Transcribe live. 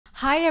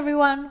Hi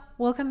everyone,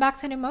 welcome back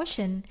to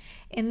Emotion.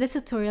 In this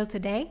tutorial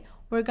today,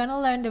 we're gonna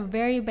learn the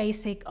very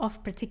basic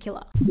of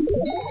particular.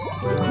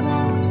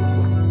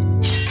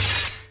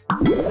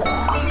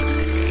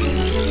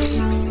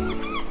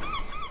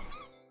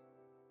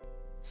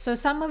 So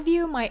some of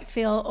you might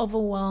feel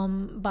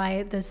overwhelmed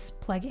by this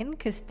plugin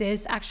because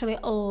there's actually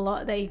a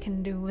lot that you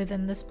can do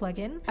within this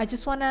plugin. I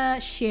just want to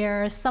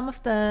share some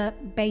of the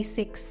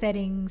basic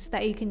settings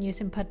that you can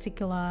use in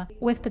particular.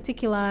 With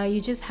particular,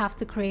 you just have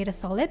to create a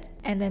solid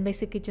and then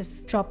basically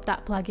just drop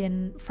that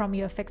plugin from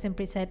your effects and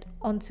preset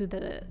onto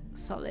the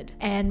solid.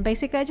 And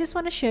basically, I just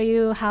want to show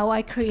you how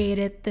I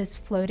created this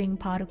floating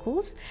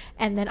particles.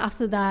 And then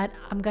after that,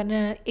 I'm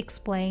gonna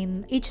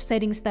explain each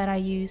settings that I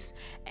use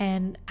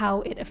and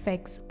how it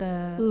affects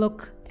the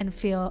look and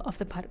feel of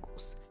the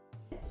particles.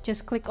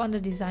 Just click on the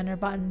designer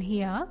button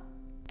here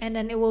and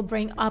then it will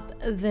bring up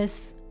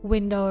this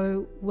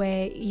window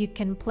where you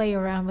can play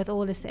around with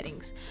all the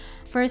settings.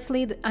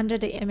 Firstly, under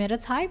the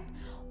emitter type,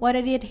 what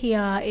I did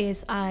here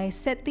is I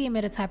set the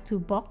emitter type to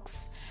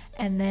box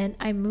and then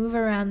I move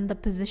around the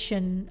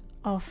position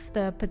of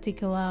the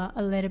particular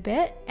a little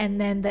bit, and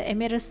then the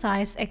emitter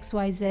size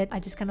XYZ, I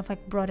just kind of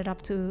like brought it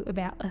up to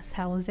about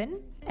 1000.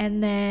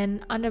 And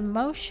then under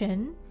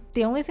motion,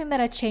 the only thing that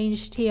I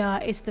changed here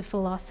is the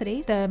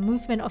velocity. The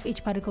movement of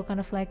each particle kind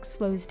of like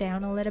slows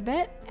down a little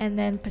bit. And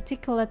then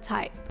particular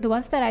type, the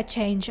ones that I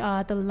change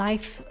are the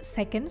life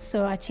seconds,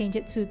 so I change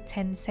it to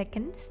 10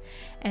 seconds.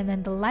 And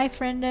then the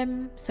life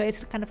random, so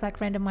it's kind of like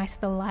randomize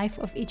the life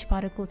of each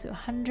particle to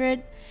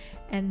 100.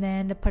 And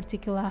then the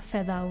particular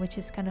feather, which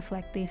is kind of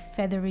like the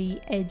feathery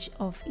edge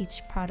of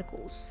each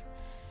particles.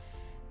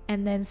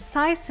 And then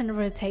size and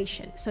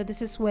rotation, so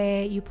this is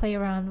where you play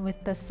around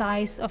with the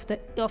size of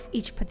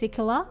each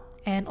particular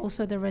and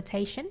also the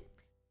rotation.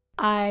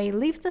 I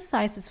leave the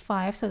size as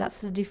 5, so that's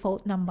the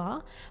default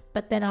number,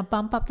 but then I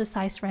bump up the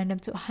size random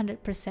to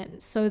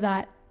 100% so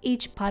that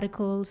each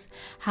particles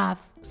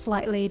have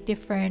slightly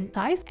different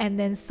size. And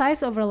then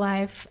size over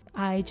life,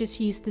 I just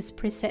use this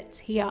preset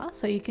here,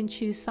 so you can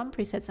choose some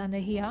presets under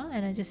here,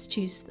 and I just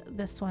choose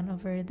this one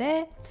over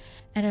there.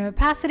 And then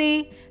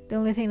opacity, the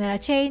only thing that I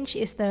change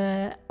is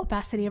the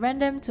opacity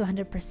random to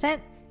 100%.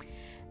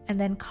 And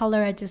then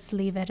color, I just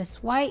leave it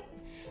as white.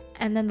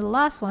 And then the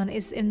last one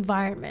is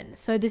environment.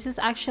 So this is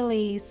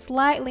actually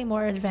slightly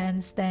more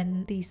advanced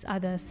than these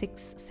other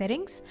 6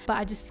 settings, but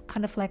I just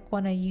kind of like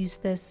want to use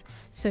this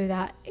so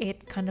that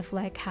it kind of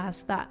like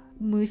has that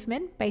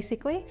movement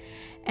basically.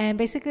 And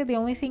basically the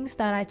only things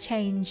that I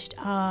changed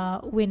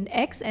are win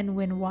X and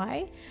win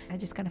Y. I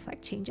just kind of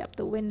like change up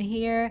the win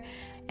here.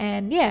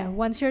 And yeah,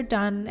 once you're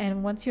done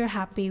and once you're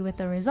happy with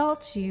the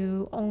results,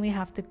 you only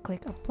have to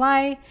click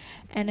apply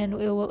and then it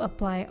will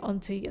apply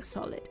onto your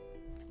solid.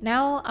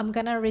 Now I'm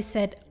gonna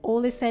reset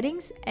all the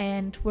settings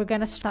and we're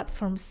gonna start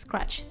from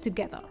scratch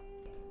together.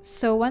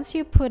 So once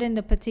you put in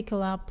the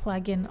particular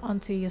plugin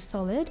onto your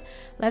solid,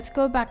 let's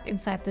go back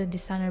inside the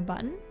designer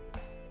button.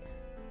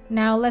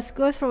 Now let's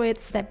go through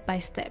it step by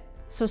step.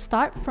 So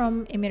start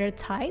from emitter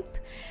type,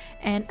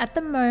 and at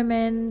the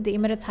moment the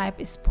emitter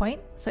type is point,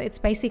 so it's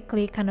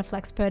basically kind of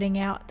like spurting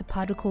out the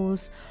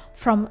particles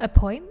from a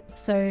point.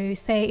 So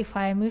say if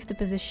I move the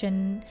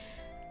position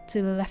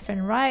to the left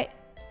and right,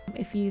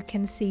 if you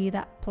can see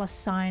that plus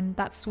sign,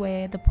 that's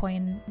where the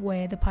point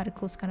where the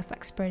particles kind of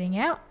like spreading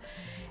out.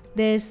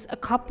 There's a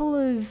couple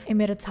of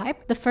emitter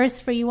type. The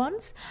first 3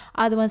 ones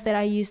are the ones that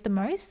I use the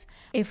most.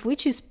 If we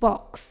choose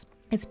box,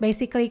 it's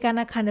basically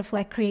gonna kind of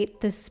like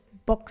create this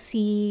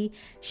boxy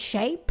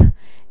shape.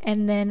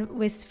 And then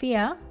with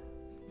sphere,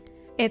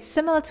 it's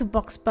similar to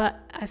box, but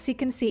as you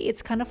can see,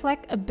 it's kind of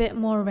like a bit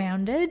more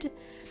rounded.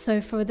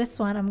 So for this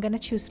one, I'm gonna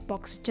choose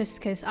box just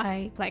because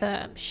I like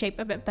the shape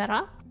a bit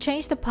better.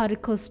 Change the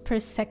particles per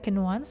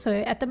second one. So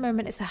at the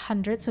moment it's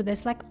 100, so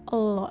there's like a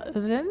lot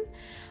of them.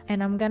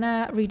 And I'm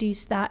gonna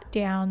reduce that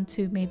down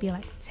to maybe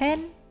like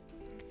 10.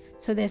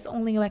 So there's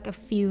only like a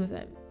few of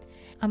them.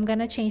 I'm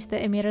gonna change the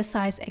emitter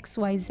size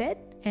XYZ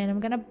and I'm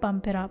gonna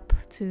bump it up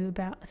to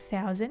about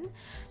 1000.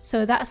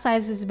 So that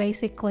size is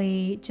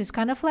basically just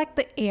kind of like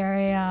the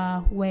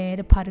area where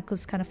the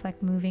particles kind of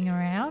like moving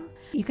around.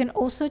 You can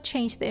also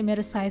change the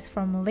emitter size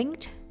from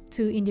linked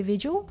to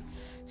individual.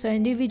 So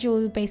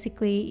individual,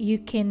 basically you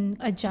can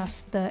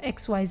adjust the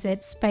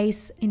XYZ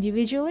space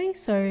individually.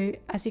 So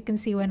as you can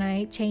see, when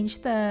I change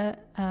the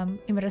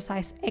emitter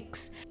size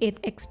X, it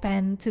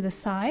expand to the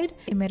side.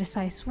 Emitter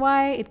size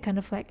Y, it kind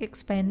of like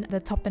expand the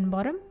top and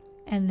bottom.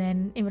 And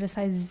then emitter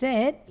size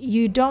Z,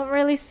 you don't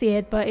really see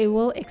it, but it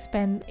will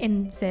expand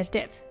in Z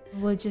depth.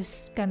 We're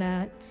just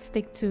gonna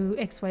stick to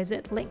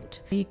XYZ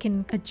linked. You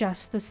can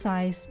adjust the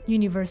size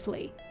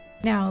universally.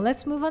 Now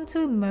let's move on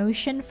to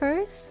motion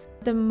first.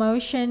 The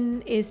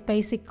motion is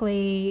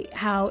basically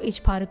how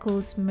each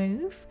particles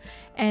move.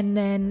 And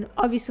then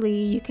obviously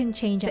you can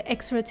change the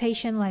X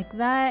rotation like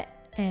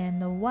that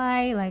and the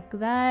Y like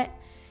that.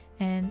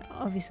 And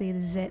obviously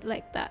the Z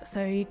like that,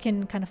 so you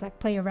can kind of like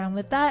play around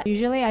with that.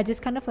 Usually I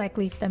just kind of like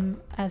leave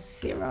them as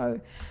 0,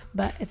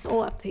 but it's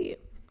all up to you.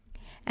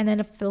 And then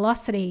the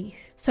velocity.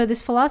 So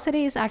this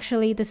velocity is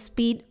actually the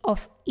speed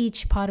of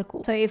each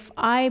particle. So if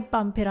I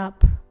bump it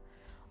up,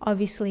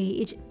 obviously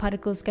each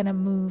particle is gonna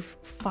move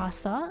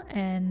faster,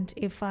 and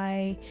if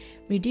I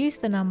reduce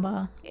the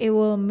number, it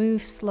will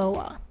move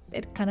slower.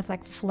 It kind of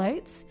like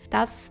floats.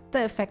 That's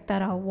the effect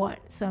that I want.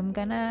 So I'm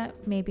gonna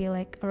maybe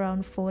like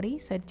around 40.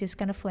 So it's just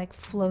kind of like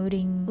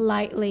floating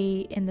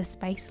lightly in the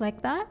space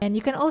like that. And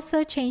you can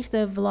also change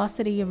the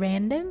velocity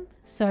random.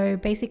 So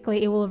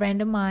basically it will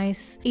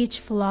randomize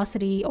each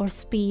velocity or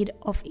speed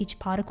of each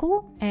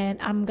particle. And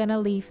I'm gonna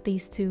leave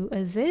these two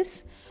as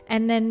is.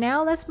 And then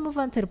now let's move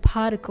on to the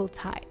particle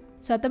type.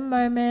 So at the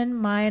moment,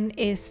 mine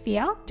is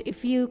sphere.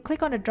 If you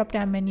click on the drop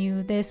down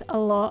menu, there's a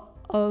lot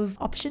of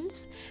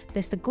options.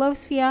 There's the glow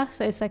sphere,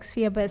 so it's like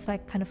sphere but it's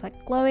like kind of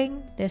like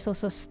glowing. There's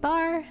also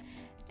star,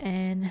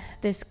 and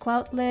there's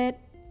cloudlet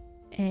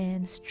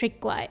and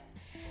streak light,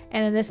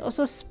 and then there's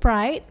also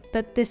sprite,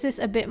 but this is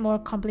a bit more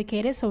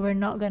complicated, so we're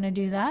not gonna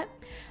do that.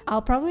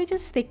 I'll probably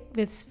just stick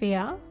with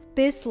sphere.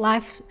 This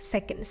life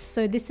seconds,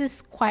 so this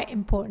is quite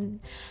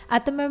important.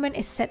 At the moment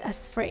it's set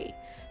as 3,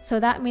 so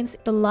that means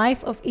the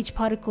life of each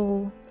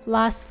particle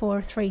lasts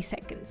for 3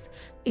 seconds.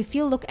 If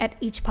you look at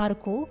each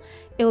particle,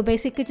 it will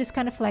basically just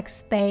kind of like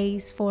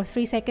stays for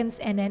 3 seconds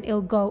and then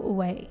it'll go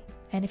away.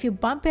 And if you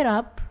bump it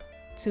up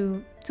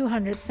to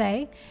 200,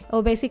 say, it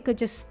will basically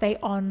just stay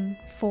on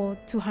for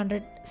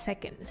 200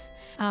 seconds.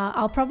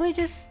 I'll probably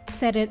just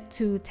set it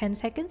to 10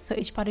 seconds, so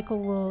each particle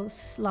will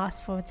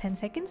last for 10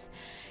 seconds.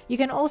 You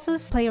can also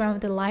play around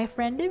with the life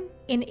random.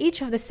 In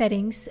each of the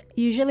settings,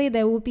 usually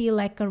there will be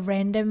like a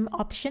random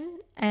option,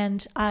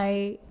 and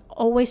I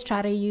always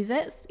try to use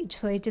it,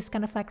 so it just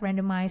kind of like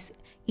randomize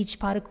each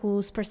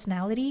particle's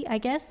personality, I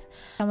guess.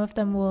 Some of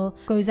them will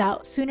goes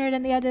out sooner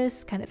than the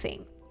others, kind of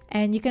thing.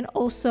 And you can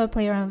also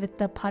play around with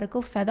the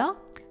particle feather,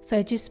 so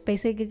it's just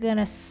basically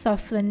gonna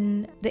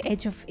soften the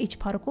edge of each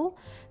particle.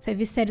 So if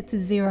you set it to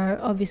 0,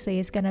 obviously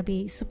it's gonna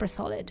be super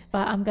solid,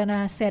 but I'm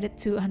gonna set it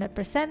to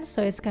 100%,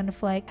 so it's kind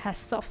of like has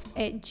soft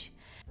edge.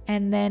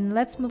 And then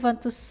let's move on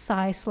to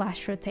size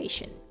 /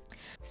 rotation.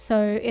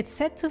 So it's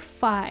set to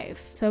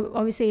 5. So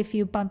obviously if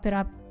you bump it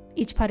up,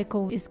 each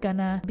particle is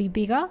gonna be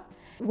bigger.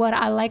 What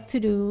I like to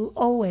do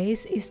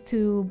always is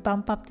to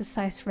bump up the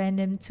size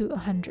random to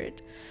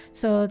 100.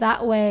 So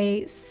that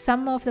way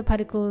some of the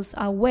particles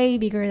are way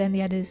bigger than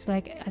the others.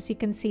 Like as you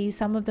can see,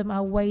 some of them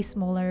are way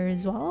smaller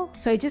as well.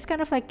 So it just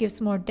kind of like gives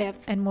more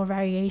depth and more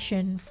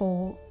variation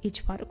for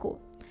each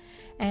particle.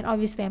 And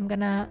obviously I'm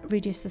gonna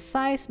reduce the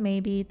size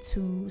maybe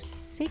to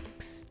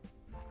 6.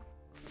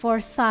 For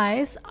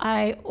size,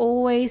 I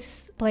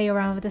always play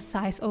around with the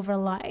size over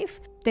life.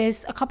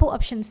 There's a couple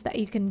options that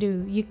you can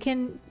do. You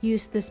can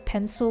use this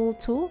pencil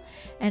tool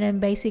and then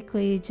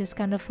basically just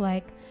kind of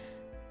like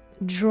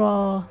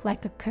draw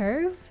like a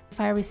curve. If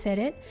I reset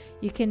it,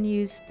 you can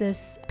use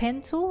this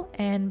pen tool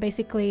and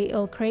basically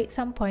it'll create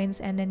some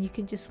points, and then you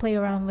can just play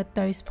around with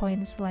those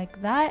points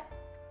like that.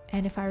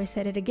 And if I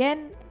reset it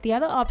again, the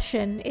other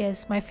option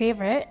is my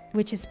favorite,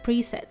 which is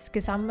presets,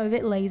 because I'm a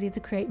bit lazy to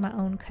create my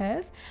own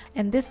curve.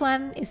 And this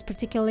one is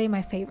particularly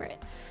my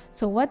favorite.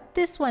 So what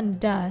this one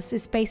does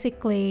is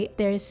basically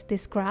there's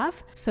this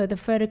graph. So the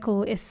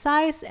vertical is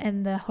size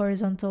and the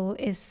horizontal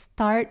is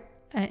start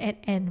and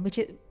end, which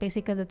is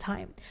basically the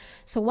time.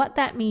 So what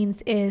that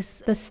means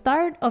is the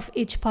start of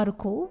each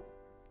particle,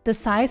 the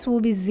size will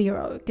be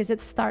 0 because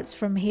it starts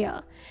from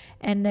here.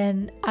 And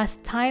then as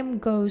time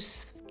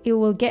goes, it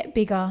will get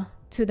bigger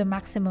to the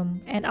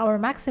maximum, and our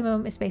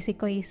maximum is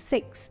basically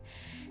 6.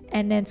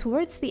 And then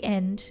towards the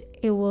end,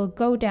 it will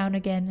go down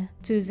again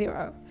to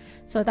 0.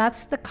 So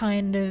that's the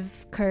kind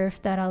of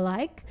curve that I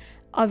like.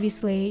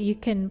 Obviously, you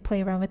can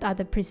play around with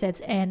other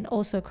presets and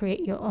also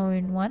create your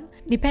own one,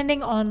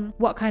 depending on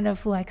what kind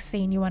of like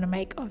scene you want to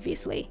make,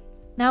 obviously.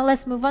 Now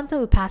let's move on to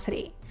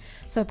opacity.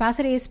 So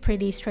opacity is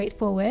pretty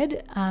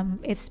straightforward.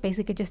 It's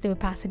basically just the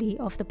opacity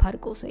of the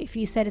particle. So if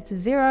you set it to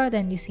 0,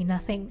 then you see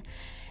nothing.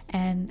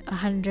 And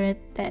 100,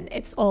 then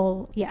it's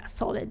all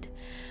solid.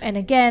 And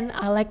again,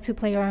 I like to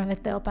play around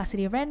with the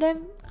opacity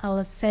random.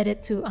 I'll set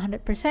it to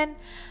 100%.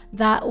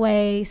 That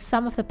way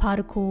some of the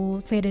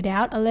particles faded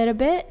out a little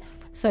bit,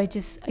 so it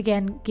just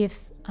again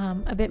gives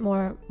a bit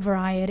more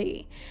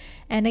variety.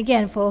 And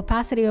again, for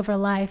opacity over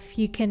life,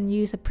 you can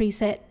use a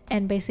preset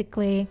and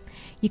basically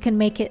you can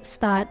make it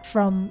start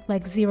from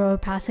like 0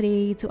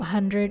 opacity to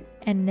 100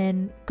 and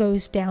then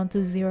goes down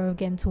to 0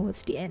 again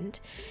towards the end.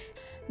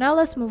 Now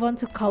let's move on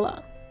to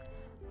color.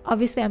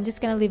 Obviously, I'm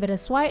just going to leave it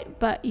as white,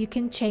 but you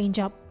can change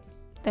up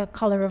the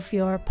color of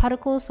your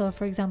particles. So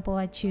for example,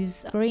 I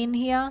choose green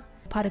here,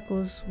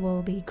 particles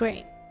will be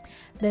green.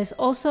 There's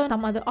also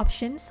some other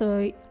options.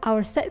 So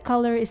our set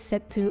color is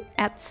set to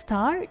at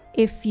start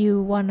if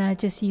you want to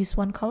just use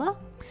one color,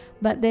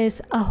 but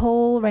there's a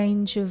whole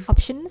range of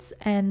options.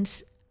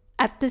 And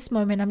at this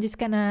moment, I'm just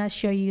going to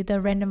show you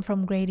the random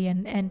from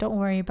gradient, and don't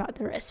worry about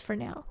the rest for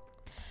now.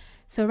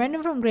 So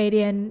random from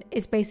gradient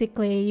is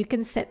basically you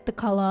can set the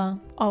color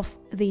of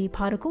the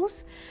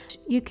particles.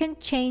 You can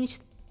change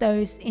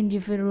those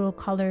individual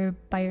color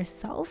by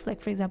yourself.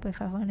 Like for example,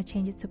 if I want to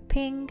change it to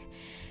pink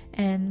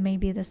and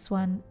maybe this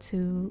one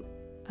to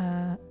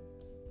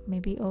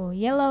maybe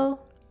yellow.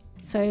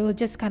 So it will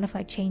just kind of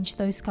like change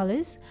those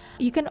colors.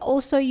 You can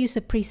also use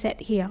a preset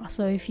here.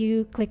 So if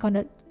you click on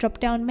the drop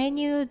down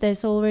menu,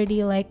 there's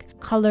already like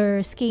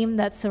color scheme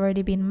that's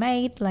already been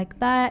made like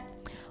that.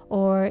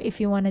 Or if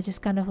you want to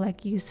just kind of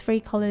like use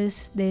free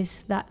colors,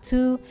 there's that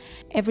too.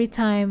 Every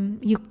time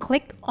you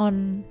click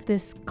on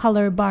this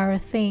color bar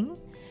thing,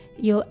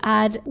 you'll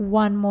add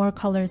one more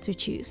color to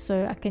choose.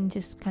 So I can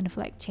just kind of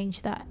like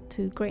change that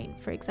to green,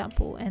 for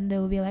example, and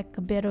there will be like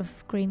a bit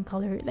of green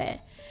color there.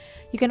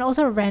 You can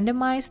also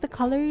randomize the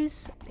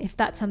colors if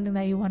that's something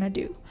that you want to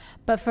do.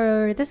 But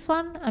for this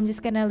one, I'm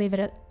just gonna leave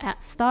it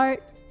at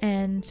start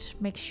and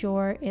make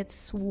sure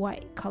it's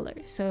white color.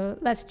 So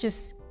let's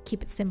just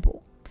keep it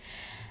simple.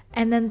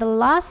 And then the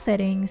last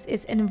settings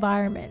is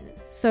environment.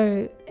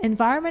 So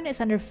environment is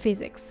under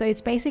physics. So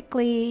it's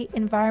basically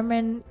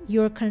environment,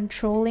 you're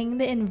controlling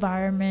the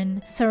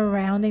environment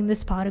surrounding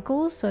these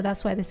particles. So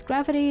that's why there's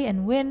gravity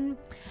and wind.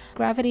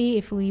 Gravity,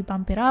 if we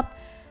bump it up,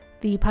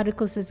 the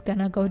particles is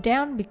gonna go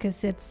down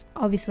because it's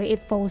obviously it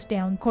falls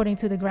down according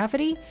to the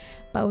gravity,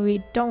 but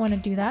we don't want to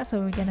do that, so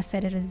we're gonna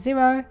set it as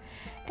 0.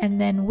 And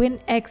then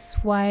wind X,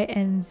 Y,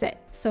 and Z.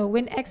 So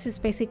wind X is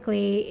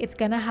basically it's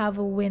gonna have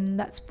a wind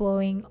that's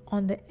blowing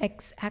on the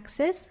X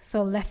axis,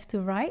 so left to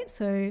right.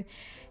 So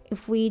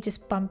if we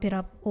just bump it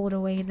up all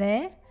the way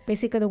there,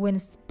 basically the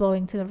wind's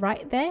blowing to the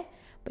right there.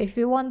 But if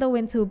you want the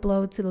wind to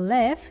blow to the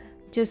left,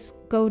 just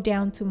go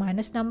down to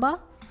minus number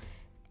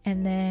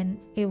and then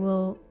it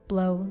will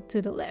blow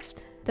to the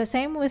left. The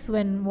same with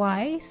wind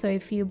Y. So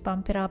if you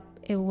bump it up,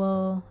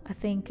 I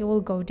think it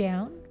will go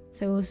down.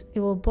 So it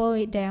will blow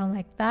it down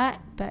like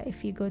that. But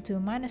if you go to a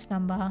minus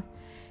number,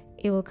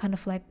 it will kind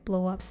of like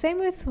blow up. Same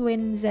with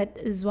wind Z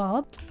as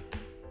well.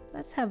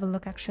 Let's have a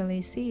look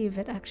actually, see if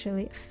it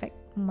actually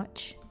affects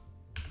much.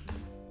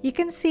 You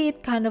can see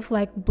it kind of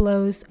like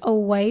blows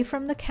away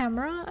from the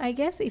camera, I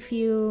guess, if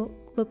you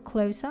look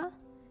closer.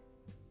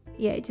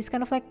 Yeah, it just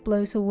kind of like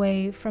blows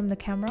away from the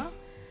camera.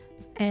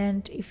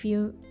 And if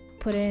you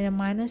put it in a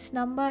minus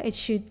number, it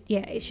should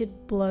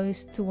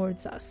blows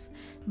towards us.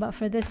 But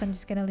for this, I'm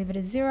just gonna leave it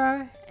at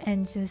 0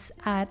 and just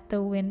add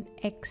the wind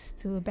X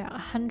to about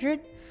 100.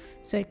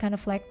 So it kind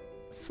of like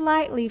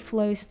slightly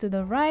flows to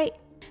the right,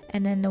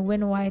 and then the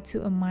wind Y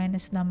to a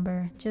minus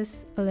number,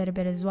 just a little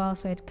bit as well.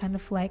 So it kind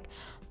of like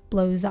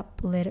blows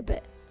up a little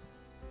bit.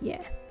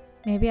 Yeah,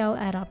 maybe I'll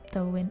add up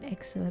the wind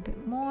X a little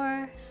bit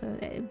more so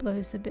that it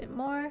blows a bit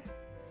more.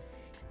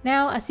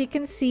 Now, as you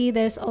can see,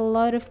 there's a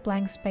lot of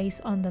blank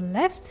space on the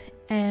left,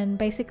 and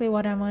basically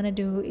what I want to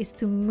do is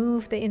to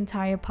move the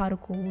entire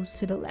particles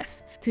to the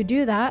left. To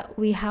do that,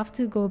 we have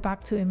to go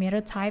back to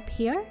Emitter Type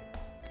here,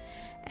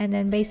 and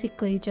then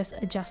basically just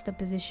adjust the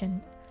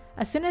position.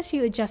 As soon as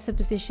you adjust the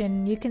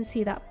position, you can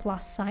see that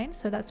plus sign,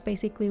 so that's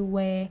basically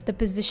where the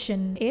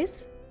position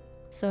is.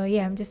 So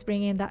yeah, I'm just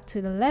bringing that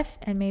to the left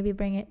and maybe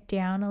bring it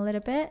down a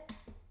little bit.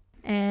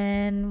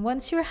 And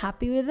once you're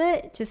happy with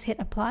it, just hit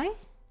apply.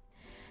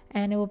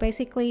 And it will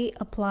basically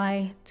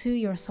apply to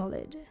your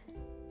solid.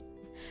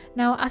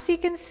 Now, as you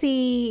can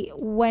see,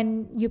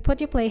 when you put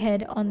your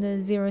playhead on the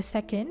 0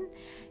 second,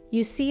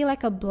 you see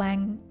like a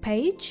blank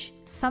page.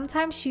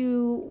 Sometimes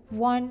you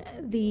want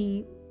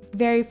the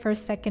very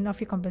first second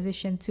of your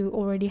composition to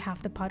already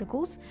have the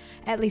particles.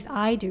 At least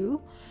I do.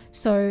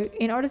 So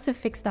in order to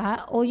fix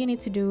that, all you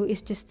need to do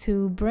is just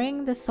to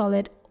bring the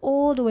solid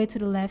all the way to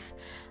the left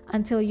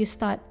until you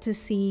start to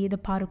see the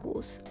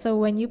particles. So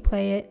when you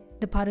play it,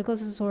 the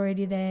particles is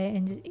already there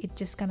and it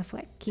just kind of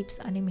like keeps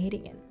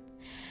animating it.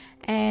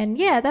 And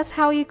yeah, that's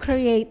how you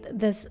create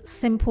this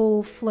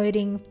simple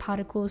floating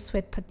particles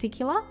with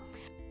particular.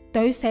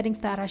 Those settings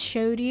that I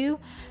showed you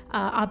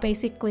are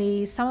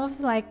basically some of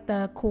like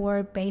the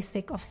core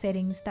basic of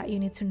settings that you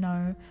need to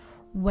know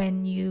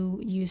when you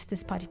use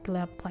this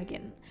particular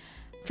plugin.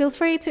 Feel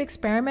free to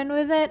experiment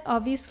with it.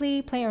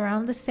 Obviously, play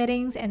around the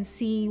settings and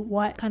see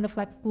what kind of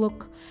like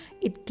look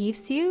it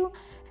gives you.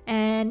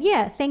 And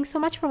yeah, thanks so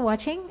much for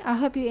watching. I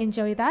hope you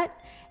enjoy that,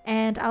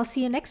 and I'll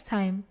see you next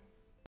time.